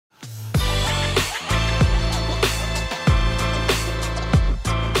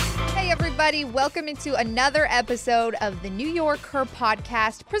everybody. Welcome into another episode of the YorkHER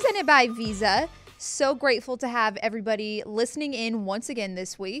podcast presented by Visa. So grateful to have everybody listening in once again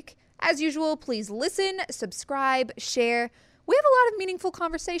this week. As usual, please listen, subscribe, share. We have a lot of meaningful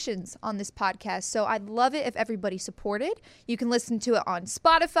conversations on this podcast, so I'd love it if everybody supported. You can listen to it on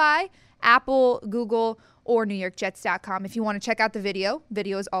Spotify, Apple, Google, or NewYorkJets.com. If you want to check out the video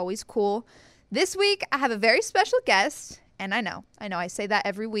is always cool. This week, I have a very special guest, and I know I say that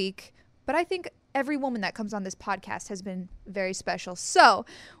every week, but I think every woman that comes on this podcast has been very special. So,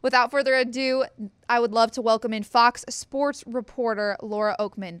 without further ado, I would love to welcome in Fox Sports reporter Laura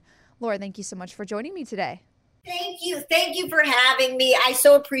Okmin. Laura, thank you so much for joining me today. Thank you. Thank you for having me. I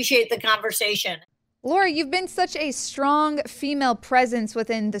so appreciate the conversation. Laura, you've been such a strong female presence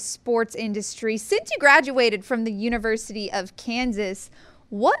within the sports industry since you graduated from the University of Kansas.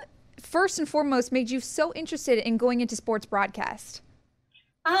 What, first and foremost, made you so interested in going into sports broadcast?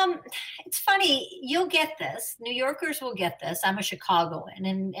 It's funny. You'll get this. New Yorkers will get this. I'm a Chicagoan,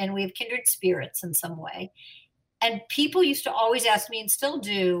 and we have kindred spirits in some way. And people used to always ask me, and still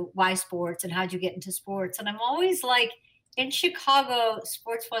do, why sports and how'd you get into sports? And I'm always like, in Chicago,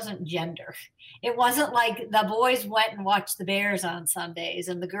 sports wasn't gender. It wasn't like the boys went and watched the Bears on Sundays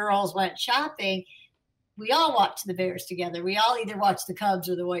and the girls went shopping. We all watched the Bears together. We all either watched the Cubs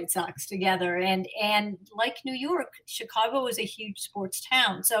or the White Sox together. And like New York, Chicago was a huge sports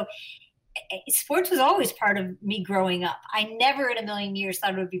town. So sports was always part of me growing up. I never in a million years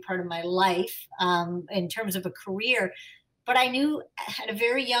thought it would be part of my life in terms of a career. But I knew at a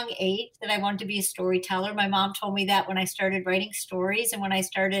very young age that I wanted to be a storyteller. My mom told me that when I started writing stories and when I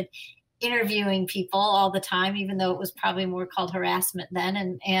started interviewing people all the time, even though it was probably more called harassment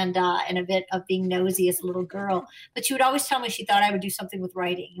then and a bit of being nosy as a little girl. But she would always tell me she thought I would do something with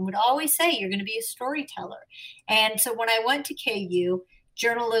writing and would always say, you're going to be a storyteller. And so when I went to KU,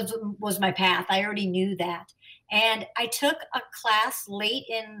 journalism was my path. I already knew that. And I took a class late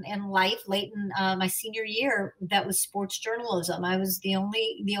in life, late in my senior year, that was sports journalism. I was the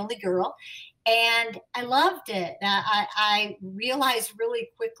only girl, and I loved it. I realized really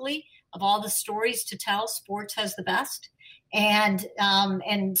quickly, of all the stories to tell, sports has the best, and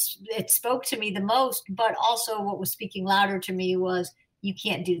it spoke to me the most. But also, what was speaking louder to me was, you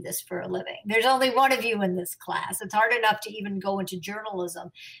can't do this for a living. There's only one of you in this class. It's hard enough to even go into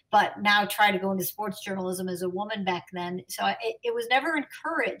journalism, but now try to go into sports journalism as a woman back then. So it was never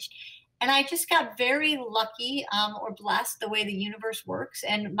encouraged. And I just got very lucky or blessed the way the universe works.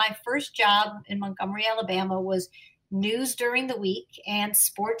 And my first job in Montgomery, Alabama was news during the week and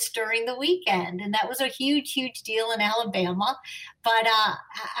sports during the weekend. And that was a huge, huge deal in Alabama. But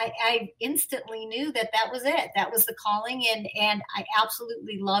I instantly knew that was it. That was the calling. And I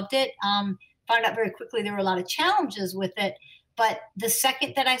absolutely loved it. Found out very quickly there were a lot of challenges with it. But the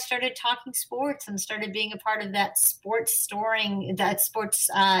second that I started talking sports and started being a part of that sports telling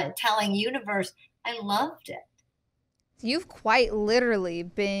universe, I loved it. You've quite literally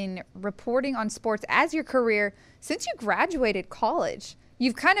been reporting on sports as your career since you graduated college.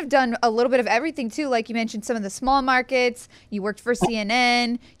 You've kind of done a little bit of everything too. Like you mentioned, some of the small markets. You worked for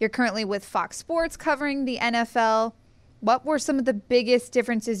CNN. You're currently with Fox Sports covering the NFL. What were some of the biggest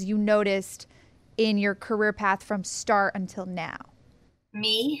differences you noticed in your career path from start until now?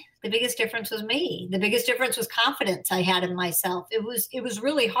 Me. The biggest difference was me. The biggest difference was confidence I had in myself. It was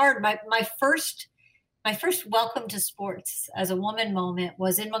really hard. My first welcome to sports as a woman moment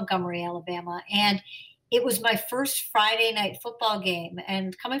was in Montgomery, Alabama. And it was my first Friday night football game.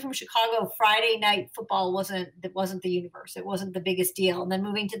 And coming from Chicago, Friday night football wasn't the universe. It wasn't the biggest deal. And then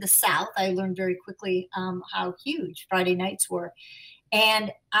moving to the South, I learned very quickly how huge Friday nights were.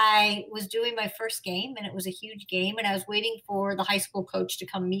 And I was doing my first game, and it was a huge game. And I was waiting for the high school coach to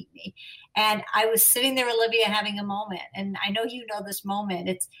come meet me. And I was sitting there, Olivia, having a moment. And I know you know this moment.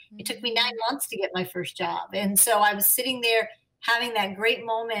 It took me 9 months to get my first job. And so I was sitting there having that great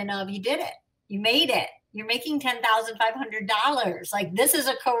moment of, you did it. You made it. You're making $10,500. Like, this is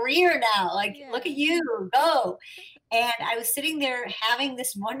a career now. Like, Look at you, go. And I was sitting there having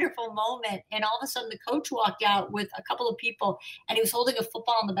this wonderful moment. And all of a sudden the coach walked out with a couple of people, and he was holding a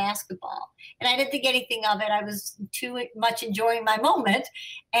football and a basketball. And I didn't think anything of it. I was too much enjoying my moment.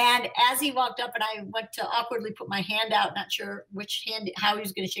 And as he walked up and I went to awkwardly put my hand out, not sure how he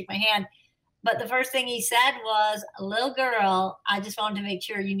was going to shake my hand, But the first thing he said was, little girl, I just wanted to make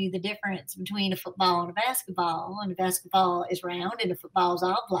sure you knew the difference between a football and a basketball. And a basketball is round and a football is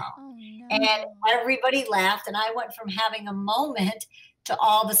oblong. Oh, no. And everybody laughed. And I went from having a moment to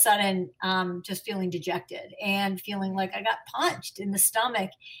all of a sudden just feeling dejected and feeling like I got punched in the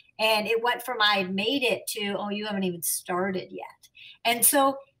stomach. And it went from I had made it to, oh, you haven't even started yet. And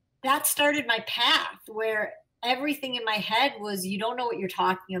so that started my path where everything in my head was, you don't know what you're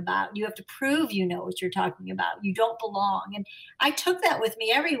talking about. You have to prove you know what you're talking about. You don't belong. And I took that with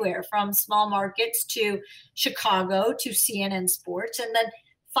me everywhere, from small markets to Chicago to CNN Sports. And then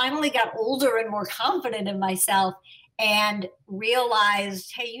finally got older and more confident in myself and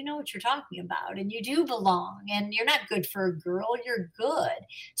realized, hey, you know what you're talking about and you do belong, and you're not good for a girl, you're good.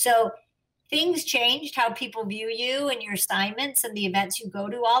 So things changed, how people view you and your assignments and the events you go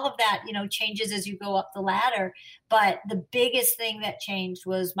to. All of that, changes as you go up the ladder. But the biggest thing that changed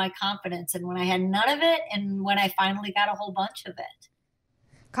was my confidence. And when I had none of it, and when I finally got a whole bunch of it.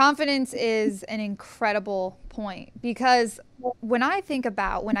 Confidence is an incredible point, because when I think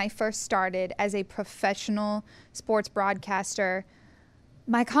about when I first started as a professional sports broadcaster,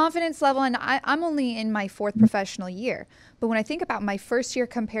 my confidence level, and I'm only in my 4th professional year, but when I think about my first year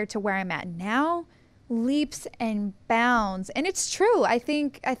compared to where I'm at now, leaps and bounds. And it's true. I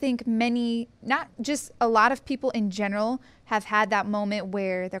think many, not just a lot of people in general, have had that moment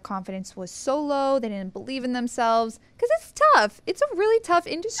where their confidence was so low, they didn't believe in themselves, because it's tough. It's a really tough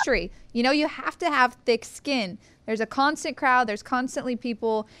industry. You have to have thick skin. There's a constant crowd. There's constantly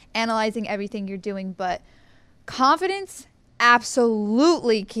people analyzing everything you're doing, but confidence,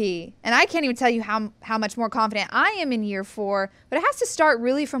 absolutely key. And I can't even tell you how much more confident I am in year 4, but it has to start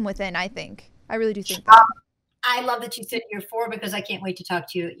really from within, I think. I really do think that. I love that you said year 4, because I can't wait to talk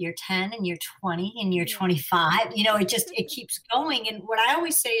to you at year 10 and year 20 and year 25. It keeps going. And what I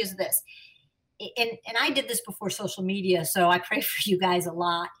always say is this, and I did this before social media, so I pray for you guys a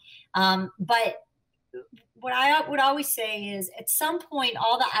lot. But what I would always say is, at some point,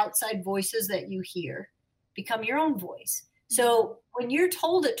 all the outside voices that you hear become your own voice. So when you're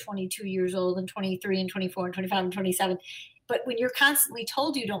told at 22 years old and 23 and 24 and 25 and 27, but when you're constantly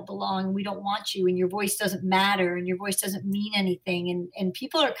told you don't belong, we don't want you, and your voice doesn't matter, and your voice doesn't mean anything, and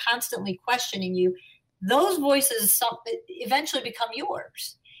people are constantly questioning you, those voices eventually become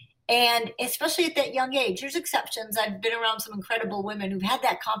yours. And especially at that young age, there's exceptions. I've been around some incredible women who've had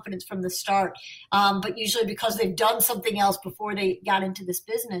that confidence from the start, but usually because they've done something else before they got into this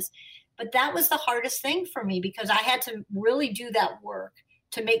business. But that was the hardest thing for me, because I had to really do that work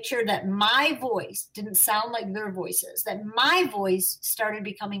to make sure that my voice didn't sound like their voices, that my voice started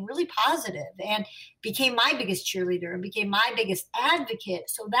becoming really positive and became my biggest cheerleader and became my biggest advocate.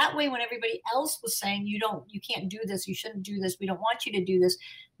 So that way, when everybody else was saying, you can't do this, you shouldn't do this, we don't want you to do this,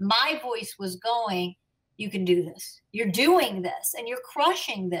 my voice was going, you can do this, you're doing this, and you're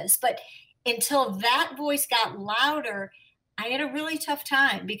crushing this. But until that voice got louder, I had a really tough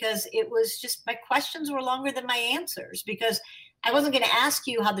time, because it was just, my questions were longer than my answers, because I wasn't going to ask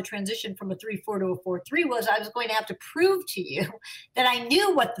you how the transition from a 3-4 to a 4-3 was. I was going to have to prove to you that I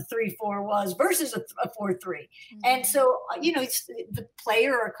knew what the 3-4 was versus a 4-3. Mm-hmm. And so, the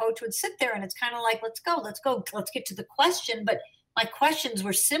player or coach would sit there, and it's kind of like, let's go, let's get to the question. But my questions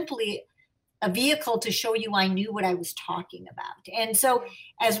were simply a vehicle to show you I knew what I was talking about. And so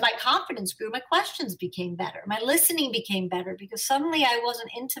as my confidence grew, my questions became better. My listening became better, because suddenly I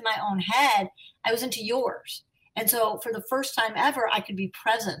wasn't into my own head. I was into yours. And so for the first time ever, I could be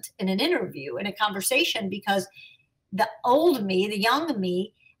present in an interview, in a conversation, because the old me, the young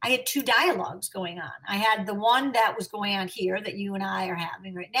me, I had 2 dialogues going on. I had the one that was going on here that you and I are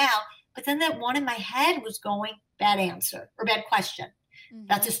having right now, but then that one in my head was going, bad answer or bad question. Mm-hmm.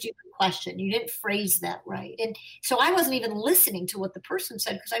 That's a stupid question. You didn't phrase that right. And so I wasn't even listening to what the person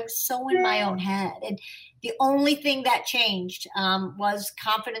said, because I was so in my own head. And the only thing that changed was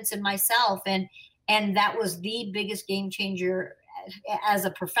confidence in myself. And that was the biggest game changer as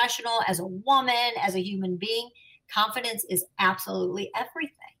a professional, as a woman, as a human being. Confidence is absolutely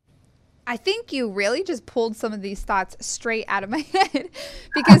everything. I think you really just pulled some of these thoughts straight out of my head,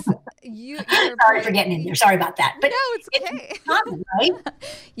 because sorry for getting in there. Sorry about that. But no, it's okay. It's common, right?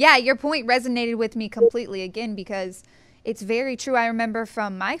 Yeah, your point resonated with me completely, again, because it's very true. I remember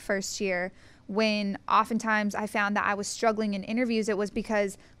from my first year, when oftentimes I found that I was struggling in interviews, it was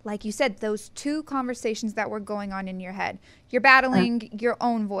because, like you said, those 2 conversations that were going on in your head. You're battling your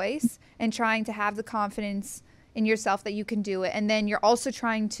own voice and trying to have the confidence in yourself that you can do it. And then you're also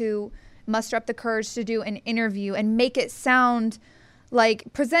trying to muster up the courage to do an interview and make it sound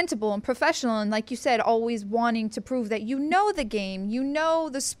like presentable and professional. And like you said, always wanting to prove that you know the game, you know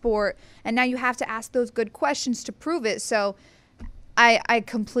the sport, and now you have to ask those good questions to prove it. So I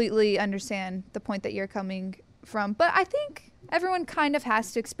completely understand the point that you're coming from. But I think everyone kind of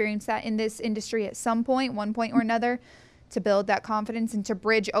has to experience that in this industry at some point, one point or another, to build that confidence and to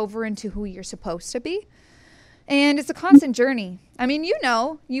bridge over into who you're supposed to be. And it's a constant journey. I mean,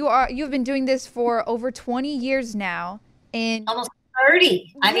 you've been doing this for over 20 years now. And almost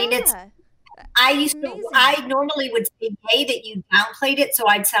 30. I mean, Yeah. I Amazing. normally would say gay that you downplayed it so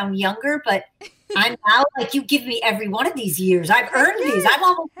I'd sound younger, but I'm now like, you give me every one of these years. I've Heck earned these. I'm yes.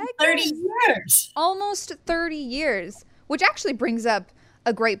 almost Heck 30 yes. years. Almost 30 years, which actually brings up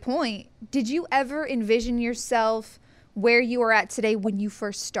a great point. Did you ever envision yourself where you are at today when you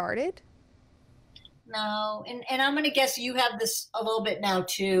first started? No, and I'm going to guess you have this a little bit now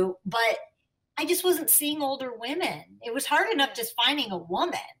too, but I just wasn't seeing older women. It was hard enough just finding a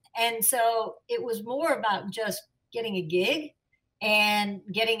woman. And so it was more about just getting a gig and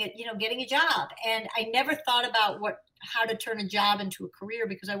getting a job. And I never thought about how to turn a job into a career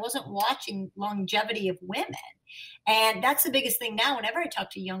because I wasn't watching longevity of women. And that's the biggest thing now. Whenever I talk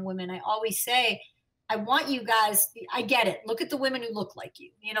to young women, I always say, I want you guys, I get it. Look at the women who look like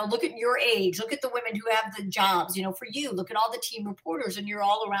you, look at your age, look at the women who have the jobs, for you, look at all the team reporters and you're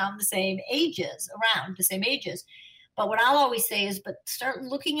all around the same ages. But what I'll always say is, but start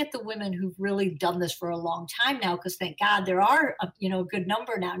looking at the women who've really done this for a long time now, because thank God there are, a good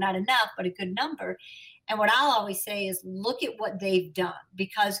number now, not enough, but a good number. And what I'll always say is look at what they've done,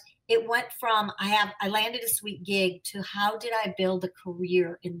 because it went from I landed a sweet gig to how did I build a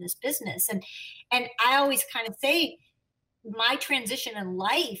career in this business? And I always kind of say my transition in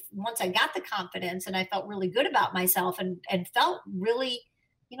life, once I got the confidence and I felt really good about myself and felt really,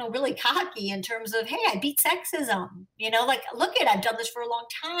 really cocky in terms of, hey, I beat sexism, like, look I've done this for a long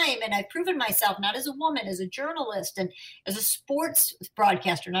time and I've proven myself, not as a woman, as a journalist and as a sports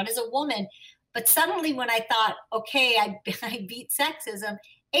broadcaster, not as a woman. But suddenly when I thought, okay, I beat sexism,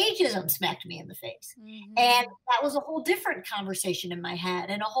 ageism smacked me in the face. Mm-hmm. And that was a whole different conversation in my head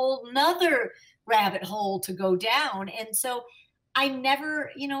and a whole nother rabbit hole to go down. And so I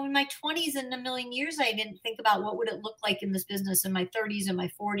never, in my 20s and a million years, I didn't think about what would it look like in this business in my 30s and my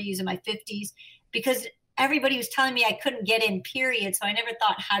 40s and my 50s, because everybody was telling me I couldn't get in, period. So I never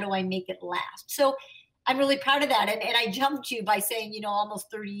thought, how do I make it last? So I'm really proud of that. And I jumped you by saying, almost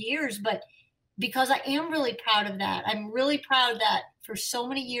 30 years, but because I am really proud of that. I'm really proud that for so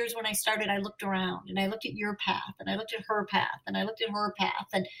many years when I started, I looked around and I looked at your path and I looked at her path and I looked at her path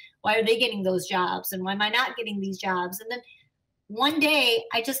and why are they getting those jobs and why am I not getting these jobs? And then one day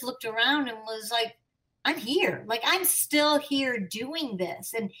I just looked around and was like, I'm here. Like, I'm still here doing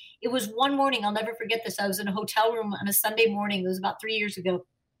this. And it was one morning, I'll never forget this. I was in a hotel room on a Sunday morning. It was about 3 years ago.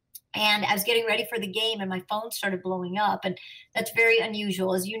 And I was getting ready for the game and my phone started blowing up. And that's very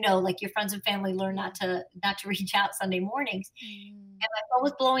unusual. As you know, like, your friends and family learn not to reach out Sunday mornings. And my phone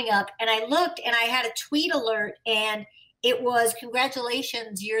was blowing up and I looked and I had a tweet alert and it was,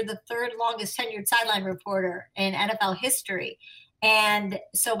 congratulations, you're the third longest tenured sideline reporter in NFL history. And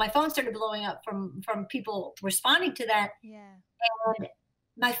so my phone started blowing up from people responding to that. Yeah. And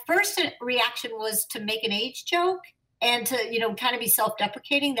my first reaction was to make an age joke and to, kind of be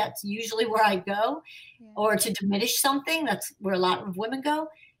self-deprecating. That's usually where I go. Yeah. Or to diminish something. That's where a lot of women go.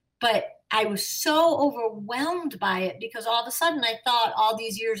 But I was so overwhelmed by it because all of a sudden I thought all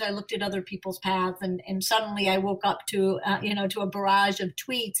these years I looked at other people's paths and suddenly I woke up to, to a barrage of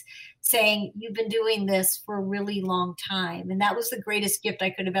tweets saying, you've been doing this for a really long time. And that was the greatest gift I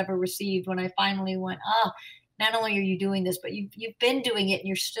could have ever received when I finally went, not only are you doing this, but you've been doing it and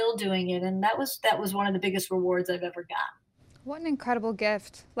you're still doing it. And that was one of the biggest rewards I've ever got. What an incredible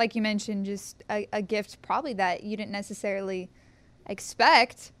gift. Like you mentioned, just a gift probably that you didn't necessarily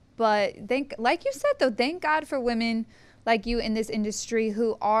expect. But like you said, though, thank God for women like you in this industry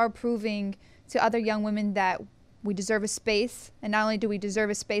who are proving to other young women that we deserve a space. And not only do we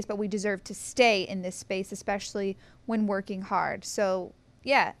deserve a space, but we deserve to stay in this space, especially when working hard. So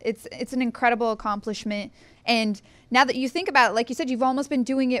yeah, it's an incredible accomplishment. And now that you think about it, like you said, you've almost been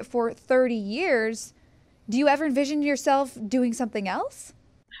doing it for 30 years. Do you ever envision yourself doing something else?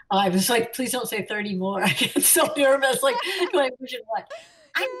 I was like, please don't say 30 more. I get so nervous. Like, do I envision what?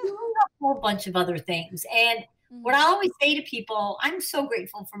 I'm doing a whole bunch of other things. And what I always say to people, I'm so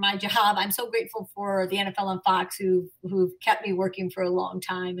grateful for my job. I'm so grateful for the NFL and Fox who've kept me working for a long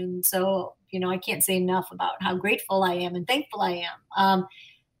time. And so, I can't say enough about how grateful I am and thankful I am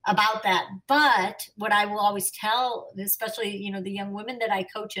about that. But what I will always tell, especially, the young women that I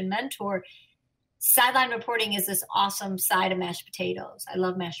coach and mentor, sideline reporting is this awesome side of mashed potatoes. I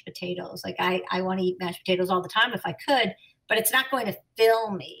love mashed potatoes. Like, I want to eat mashed potatoes all the time if I could. But it's not going to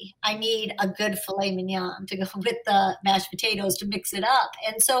fill me. I need a good filet mignon to go with the mashed potatoes to mix it up.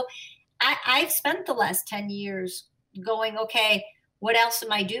 And so I've spent the last 10 years going, okay, what else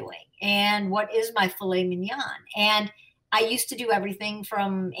am I doing? And what is my filet mignon? And I used to do everything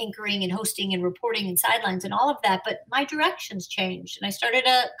from anchoring and hosting and reporting and sidelines and all of that, but my directions changed. And I started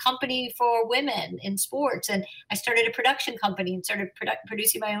a company for women in sports, and I started a production company and started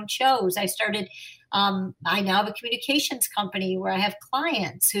producing my own shows. I now have a communications company where I have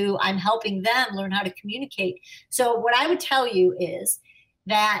clients who I'm helping them learn how to communicate. So what I would tell you is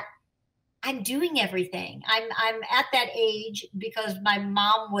that I'm doing everything. I'm at that age because my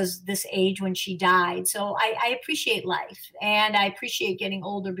mom was this age when she died. So I appreciate life, and I appreciate getting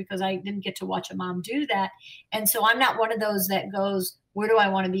older because I didn't get to watch a mom do that. And so I'm not one of those that goes, where do I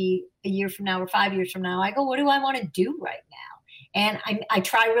want to be a year from now or 5 years from now? I go, what do I want to do right now? And I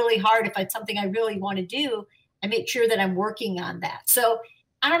try really hard. If it's something I really want to do, I make sure that I'm working on that. So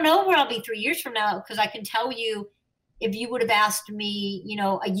I don't know where I'll be 3 years from now, because I can tell you, if you would have asked me,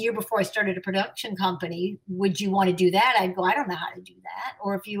 a year before I started a production company, would you want to do that? I'd go, I don't know how to do that.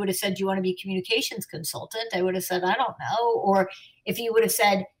 Or if you would have said, do you want to be a communications consultant? I would have said, I don't know. Or if you would have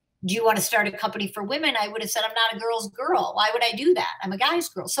said, do you want to start a company for women? I would have said, I'm not a girl's girl. Why would I do that? I'm a guy's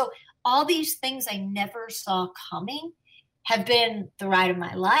girl. So all these things I never saw coming have been the ride of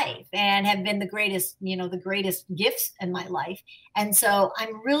my life and have been the greatest gifts in my life. And so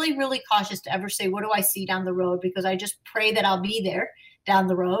I'm really, really cautious to ever say, what do I see down the road? Because I just pray that I'll be there down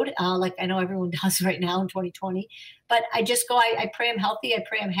the road. Like I know everyone does right now in 2020, but I just go, I pray I'm healthy. I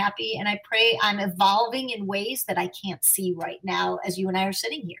pray I'm happy. And I pray I'm evolving in ways that I can't see right now as you and I are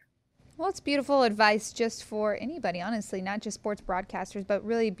sitting here. Well, it's beautiful advice just for anybody, honestly, not just sports broadcasters, but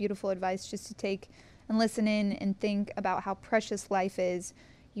really beautiful advice just to take and listen in and think about how precious life is.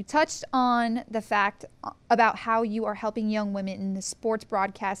 You touched on the fact about how you are helping young women in the sports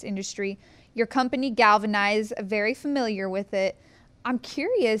broadcast industry. Your company, Galvanize, very familiar with it. I'm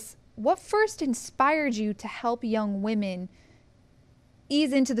curious, what first inspired you to help young women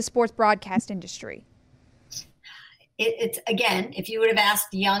ease into the sports broadcast industry? It's again, if you would have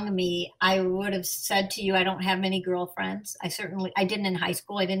asked young me, I would have said to you, I don't have many girlfriends. I didn't in high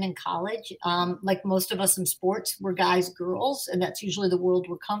school. I didn't in college. Like most of us in sports, we're guys, girls, and that's usually the world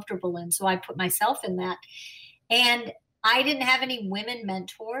we're comfortable in. So I put myself in that. And I didn't have any women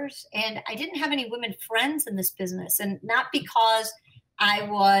mentors, and I didn't have any women friends in this business. And not because I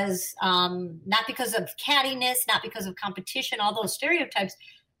was, not because of cattiness, not because of competition, all those stereotypes,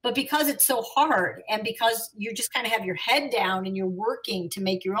 but because it's so hard, and because you just kind of have your head down and you're working to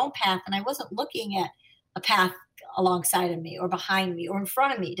make your own path. And I wasn't looking at a path alongside of me or behind me or in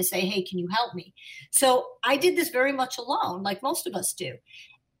front of me to say, hey, can you help me? So I did this very much alone, like most of us do.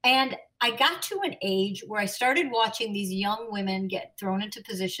 And I got to an age where I started watching these young women get thrown into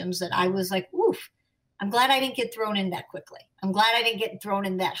positions that I was like, oof, I'm glad I didn't get thrown in that quickly. I'm glad I didn't get thrown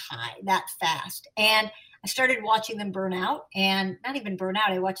in that high, that fast. And I started watching them burn out, and not even burn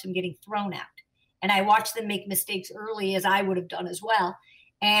out. I watched them getting thrown out, and I watched them make mistakes early, as I would have done as well,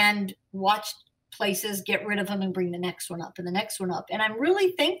 and watched places get rid of them and bring the next one up and the next one up. And I'm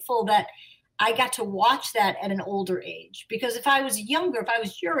really thankful that I got to watch that at an older age, because if I was younger, if I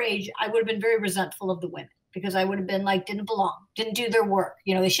was your age, I would have been very resentful of the women, because I would have been like, didn't belong, didn't do their work.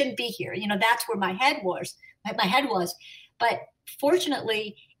 They shouldn't be here. That's where my head was. But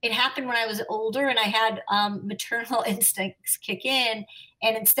fortunately, it happened when I was older, and I had maternal instincts kick in.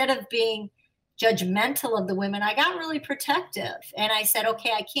 And instead of being judgmental of the women, I got really protective. And I said,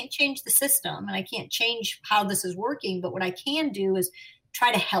 okay, I can't change the system and I can't change how this is working. But what I can do is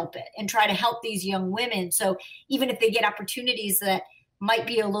try to help it and try to help these young women. So even if they get opportunities that might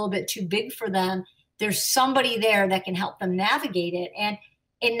be a little bit too big for them, there's somebody there that can help them navigate it. And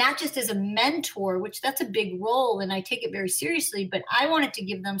not just as a mentor, which that's a big role, and I take it very seriously, but I wanted to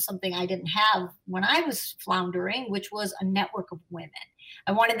give them something I didn't have when I was floundering, which was a network of women.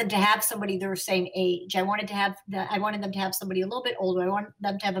 I wanted them to have somebody their same age. I wanted them to have somebody a little bit older. I wanted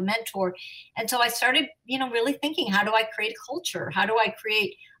them to have a mentor. And so I started, really thinking, how do I create culture? How do I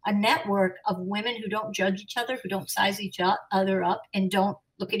create a network of women who don't judge each other, who don't size each other up, and don't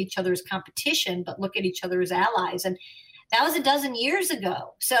look at each other as competition, but look at each other as allies? And that was a dozen years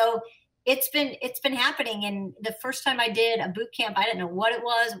ago. So it's been happening. And the first time I did a boot camp, I didn't know what it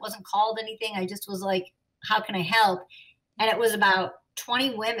was. It wasn't called anything. I just was like, how can I help? And it was about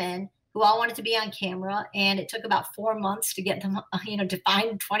 20 women who all wanted to be on camera. And it took about 4 months to get them, to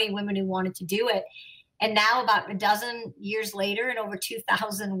find 20 women who wanted to do it. And now about a dozen years later, and over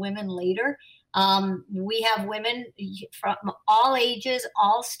 2,000 women later, we have women from all ages,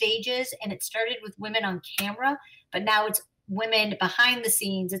 all stages. And it started with women on camera, but now it's women behind the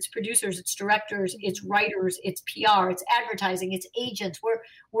scenes. It's producers, it's directors, it's writers, it's PR, it's advertising, it's agents.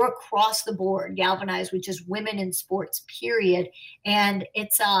 We're across the board, Galvanized, which is women in sports, period. And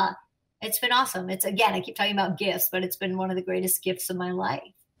it's It's been awesome. It's, again, I keep talking about gifts, but it's been one of the greatest gifts of my life.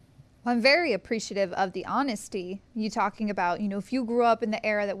 I'm very appreciative of the honesty. You talking about, if you grew up in the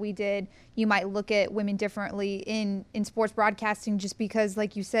era that we did, you might look at women differently in sports broadcasting just because,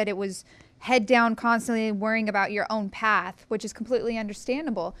 like you said, it was head down constantly worrying about your own path, which is completely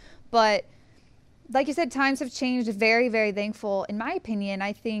understandable. But like you said, times have changed. Very, very thankful. In my opinion,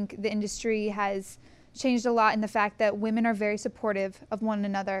 I think the industry has changed a lot in the fact that women are very supportive of one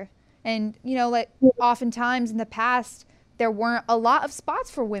another. And, like oftentimes in the past, there weren't a lot of spots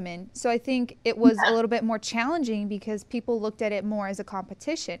for women. So I think it was a little bit more challenging because people looked at it more as a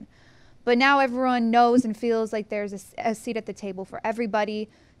competition. But now everyone knows and feels like there's a seat at the table for everybody.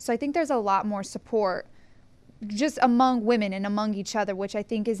 So I think there's a lot more support just among women and among each other, which I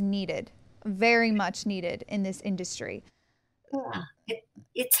think is needed, very much needed in this industry. Yeah.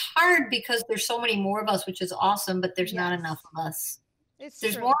 It's hard because there's so many more of us, which is awesome, but there's not enough of us.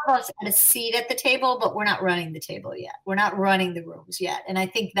 There's more of us at a seat at the table, but we're not running the table yet. We're not running the rooms yet. And I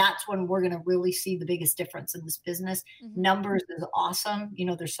think that's when we're going to really see the biggest difference in this business. Mm-hmm. Numbers is awesome.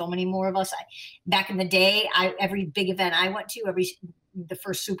 There's so many more of us. Back in the day, every big event I went to, the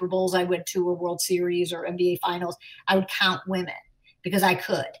first Super Bowls I went to, or World Series or NBA Finals, I would count women because I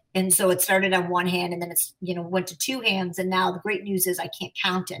could. And so it started on one hand and then it's, went to two hands. And now the great news is I can't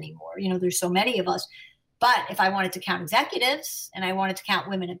count anymore. There's so many of us. But if I wanted to count executives and I wanted to count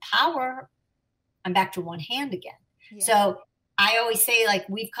women in power, I'm back to one hand again. Yeah. So I always say, like,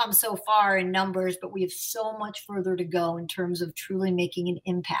 we've come so far in numbers, but we have so much further to go in terms of truly making an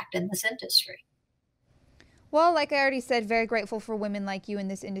impact in this industry. Well, like I already said, very grateful for women like you in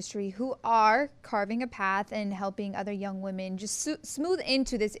this industry who are carving a path and helping other young women just smooth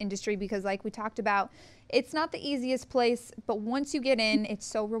into this industry because, like we talked about, it's not the easiest place, but once you get in, it's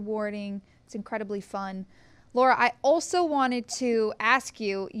so rewarding. It's incredibly fun. Laura, I also wanted to ask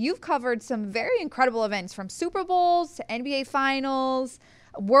you, you've covered some very incredible events from Super Bowls to NBA Finals,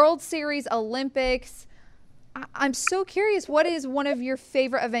 World Series, Olympics. I'm so curious, what is one of your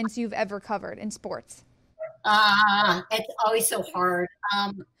favorite events you've ever covered in sports? It's always so hard.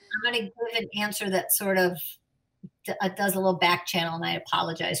 I'm going to give an answer that sort of does a little back channel, and I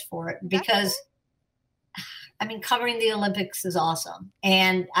apologize for it because covering the Olympics is awesome.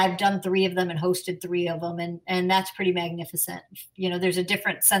 And I've done 3 of them and hosted 3 of them. And that's pretty magnificent. There's a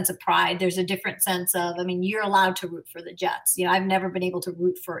different sense of pride. There's a different sense of, you're allowed to root for the Jets. I've never been able to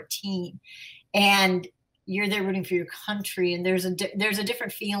root for a team. And you're there rooting for your country. And there's a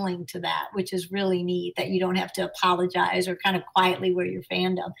different feeling to that, which is really neat, that you don't have to apologize or kind of quietly wear your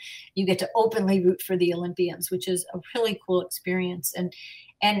fandom. You get to openly root for the Olympians, which is a really cool experience.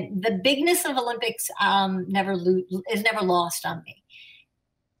 And the bigness of Olympics is never lost on me.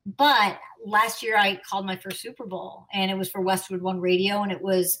 But last year I called my first Super Bowl, and it was for Westwood One Radio, and it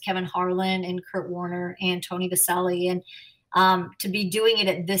was Kevin Harlan and Kurt Warner and Tony Vaselli. And to be doing it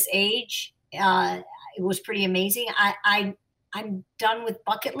at this age, it was pretty amazing. I'm done with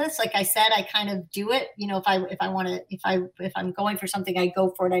bucket lists. Like I said, I kind of do it. If I'm going for something, I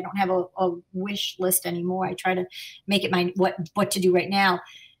go for it. I don't have a wish list anymore. I try to make it my what to do right now.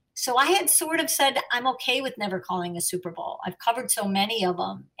 So I had sort of said, I'm okay with never calling a Super Bowl. I've covered so many of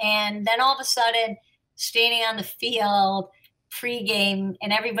them. And then all of a sudden, standing on the field, pregame,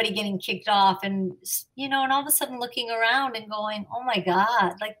 and everybody getting kicked off, and and all of a sudden looking around and going, oh my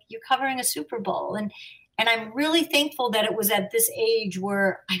God, like, you're covering a Super Bowl. And I'm really thankful that it was at this age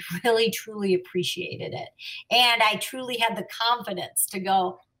where I really, truly appreciated it. And I truly had the confidence to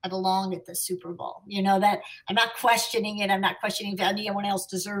go, I belonged at the Super Bowl. That I'm not questioning it. I'm not questioning if anyone else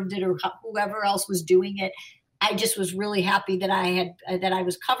deserved it or whoever else was doing it. I just was really happy that I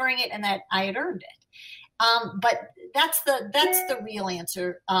was covering it and that I had earned it. But that's the real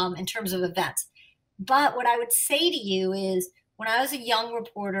answer in terms of events. But what I would say to you is, when I was a young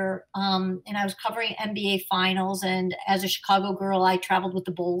reporter and I was covering NBA Finals, and as a Chicago girl, I traveled with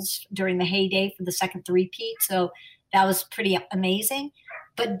the Bulls during the heyday for the second three-peat. So that was pretty amazing.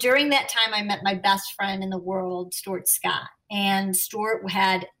 But during that time, I met my best friend in the world, Stuart Scott. And Stuart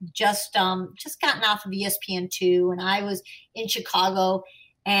had just gotten off of ESPN2, and I was in Chicago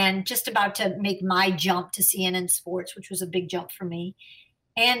and just about to make my jump to CNN Sports, which was a big jump for me.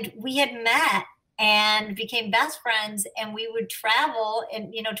 And we had met and became best friends, and we would travel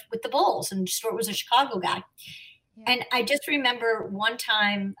and, with the Bulls, and Stuart was a Chicago guy. Yeah. And I just remember one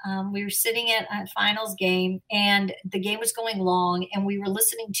time we were sitting at a finals game, and the game was going long, and we were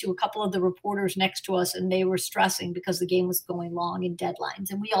listening to a couple of the reporters next to us, and they were stressing because the game was going long and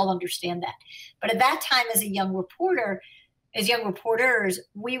deadlines, and we all understand that. But at that time, as a young reporter, as young reporters,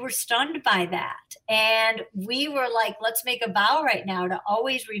 we were stunned by that. And we were like, let's make a vow right now to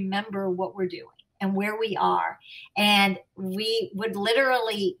always remember what we're doing and where we are. And we would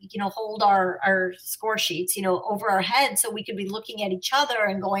literally, hold our score sheets, over our heads so we could be looking at each other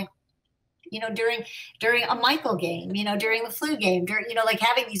and going, during a Michael game, during the flu game, during, like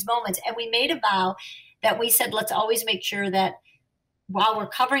having these moments. And we made a vow that we said, let's always make sure that while we're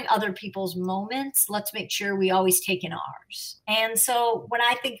covering other people's moments, let's make sure we always take in ours. And so when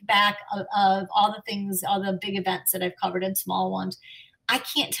I think back of all the things, all the big events that I've covered and small ones, I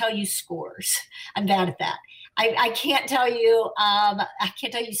can't tell you scores. I'm bad at that. I can't tell you,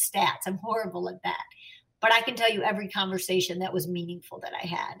 stats. I'm horrible at that. But I can tell you every conversation that was meaningful that I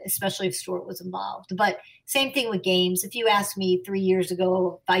had, especially if Stuart was involved. But same thing with games. If you asked me 3 years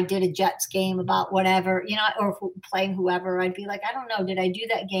ago if I did a Jets game about whatever, or playing whoever, I'd be like, I don't know, did I do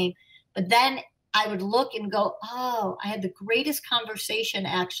that game? But then I would look and go, oh, I had the greatest conversation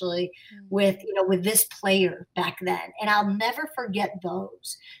actually with this player back then. And I'll never forget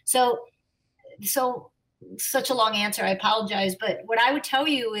those. So such a long answer. I apologize. But what I would tell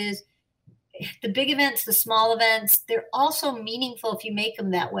you is, the big events, the small events, they're also meaningful if you make them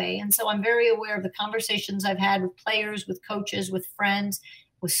that way. And so I'm very aware of the conversations I've had with players, with coaches, with friends,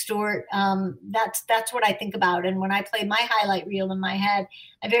 with Stuart. That's what I think about. And when I play my highlight reel in my head,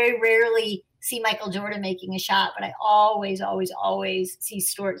 I very rarely see Michael Jordan making a shot, but I always, always, always see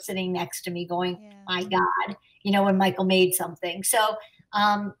Stuart sitting next to me going, my God, when Michael made something. So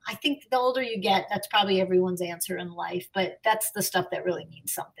I think the older you get, that's probably everyone's answer in life, but that's the stuff that really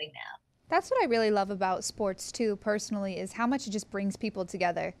means something now. That's what I really love about sports too, personally, is how much it just brings people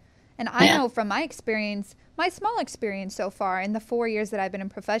together. And I know from my experience, my small experience so far in the 4 years that I've been in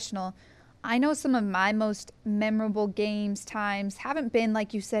professional, I know some of my most memorable games times haven't been,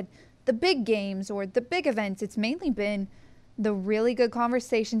 like you said, the big games or the big events. It's mainly been the really good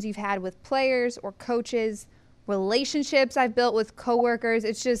conversations you've had with players or coaches, relationships I've built with coworkers.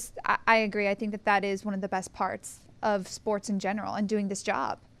 It's just, I agree. I think that is one of the best parts of sports in general and doing this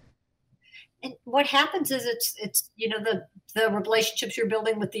job. And what happens is it's the relationships you're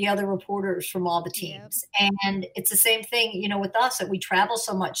building with the other reporters from all the teams. Yep. And it's the same thing, with us, that we travel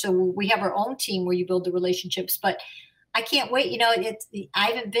so much. So we have our own team where you build the relationships, but I can't wait. I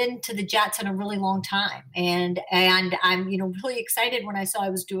haven't been to the Jets in a really long time. And I'm, really excited when I saw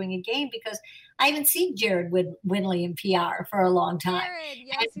I was doing a game because I haven't seen Jared Winley in PR for a long time. Jared,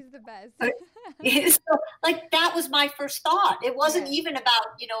 yes, he's the best. So, that was my first thought. It wasn't even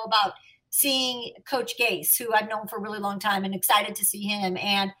about seeing Coach Gase, who I've known for a really long time, and excited to see him.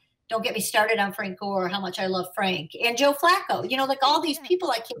 And don't get me started on Frank Gore, how much I love Frank, and Joe Flacco, all these people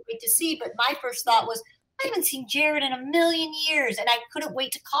I can't wait to see. But my first thought was, I haven't seen Jared in a million years. And I couldn't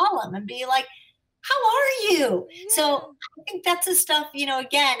wait to call him and be like, how are you? Yeah. So I think that's the stuff,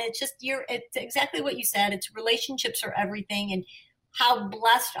 again, it's just, it's exactly what you said. It's relationships are everything. And how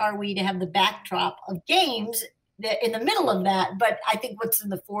blessed are we to have the backdrop of games in the middle of that. But I think what's in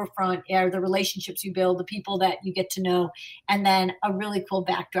the forefront are the relationships you build, the people that you get to know, and then a really cool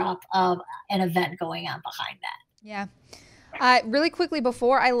backdrop of an event going on behind that. Yeah. Really quickly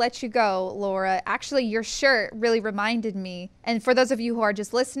before I let you go, Laura, actually your shirt really reminded me, and for those of you who are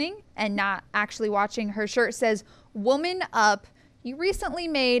just listening and not actually watching, her shirt says "Woman Up." You recently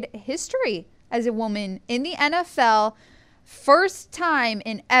made history as a woman in the NFL. First time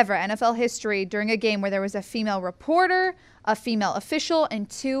in ever NFL history during a game where there was a female reporter, a female official, and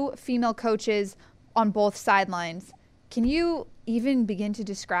 2 female coaches on both sidelines. Can you even begin to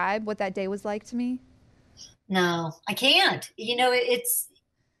describe what that day was like to me? No, I can't. It's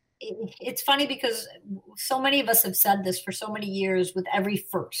funny because so many of us have said this for so many years with every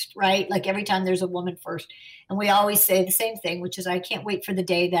first, right? Like every time there's a woman first. And we always say the same thing, which is I can't wait for the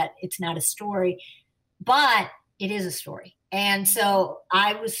day that it's not a story. But it is a story. And so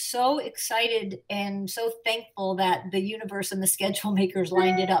I was so excited and so thankful that the universe and the schedule makers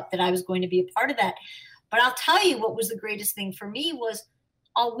lined it up that I was going to be a part of that. But I'll tell you what was the greatest thing for me was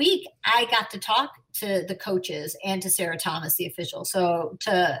all week I got to talk to the coaches and to Sarah Thomas, the official. So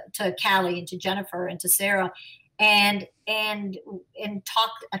to Callie and to Jennifer and to Sarah and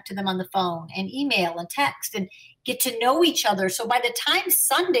talk to them on the phone and email and text and get to know each other. So by the time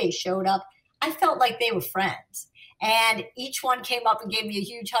Sunday showed up, I felt like they were friends. And each one came up and gave me a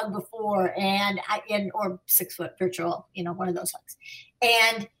huge hug before or 6 foot virtual, one of those hugs.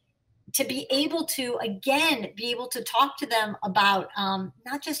 And to be able to, again, talk to them about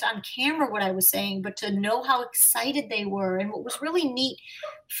not just on camera what I was saying, but to know how excited they were. And what was really neat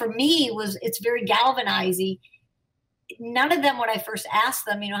for me was it's very galvanizing. none of them, when I first asked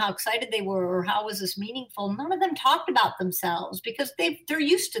them, how excited they were or how was this meaningful, none of them talked about themselves because they're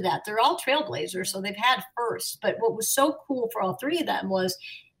used to that. They're all trailblazers, so they've had first. But what was so cool for all three of them was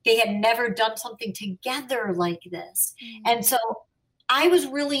they had never done something together like this. And so I was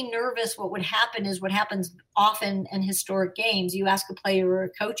really nervous. What would happen is what happens often in historic games. You ask a player or a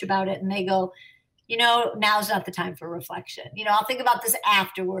coach about it and they go, now's not the time for reflection. I'll think about this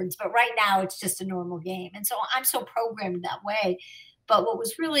afterwards, but right now it's just a normal game. And so I'm so programmed that way. But what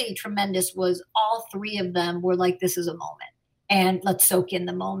was really tremendous was all three of them were like, this is a moment and let's soak in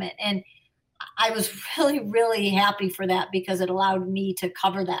the moment. And I was really, really happy for that because it allowed me to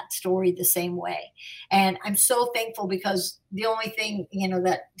cover that story the same way. And I'm so thankful because the only thing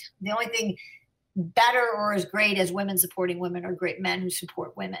better or as great as women supporting women are great men who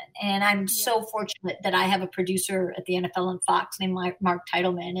support women. And I'm so fortunate that I have a producer at the NFL and Fox named Mark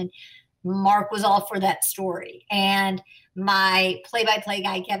Titleman. And Mark was all for that story. And my play-by-play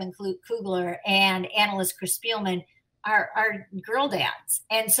guy, Kevin Kugler, and analyst Chris Spielman are girl dads.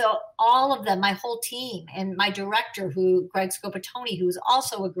 And so all of them, my whole team, and my director, Greg Scopatoni, who is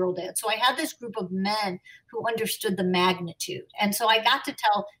also a girl dad. So I had this group of men who understood the magnitude. And so I got to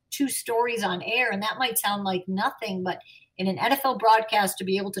tell two stories on air, and that might sound like nothing, but in an NFL broadcast to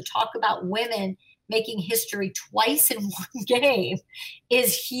be able to talk about women making history twice in one game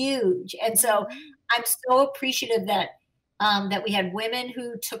is huge. And so I'm so appreciative that we had women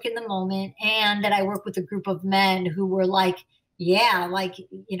who took in the moment and that I work with a group of men who were like,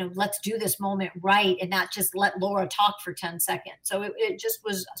 let's do this moment right and not just let Laura talk for 10 seconds. So it just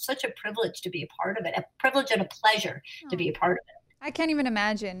was such a privilege to be a part of it, a privilege and a pleasure to be a part of it. I can't even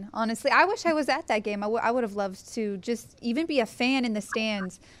imagine, honestly. I wish I was at that game. I would have loved to just even be a fan in the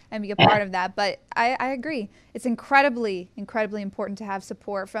stands and be a part of that. But I agree. It's incredibly, incredibly important to have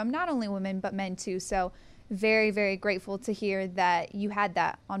support from not only women, but men too. So very, very grateful to hear that you had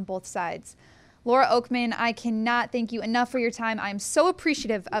that on both sides. Laura Okmin, I cannot thank you enough for your time. I'm so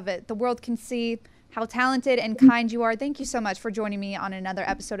appreciative of it. The world can see how talented and kind you are. Thank you so much for joining me on another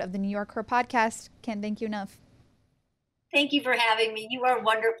episode of the YorkHER podcast. Can't thank you enough. Thank you for having me. You are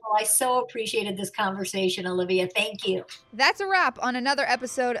wonderful. I so appreciated this conversation, Olivia. Thank you. That's a wrap on another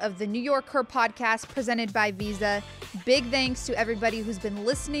episode of the YorkHER podcast presented by Visa. Big thanks to everybody who's been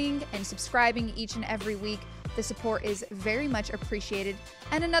listening and subscribing each and every week. The support is very much appreciated.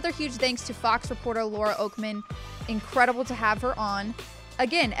 And another huge thanks to Fox reporter Laura Okmin. Incredible to have her on.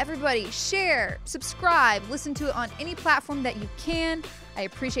 Again, everybody share, subscribe, listen to it on any platform that you can. I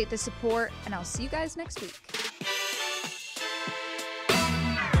appreciate the support, and I'll see you guys next week.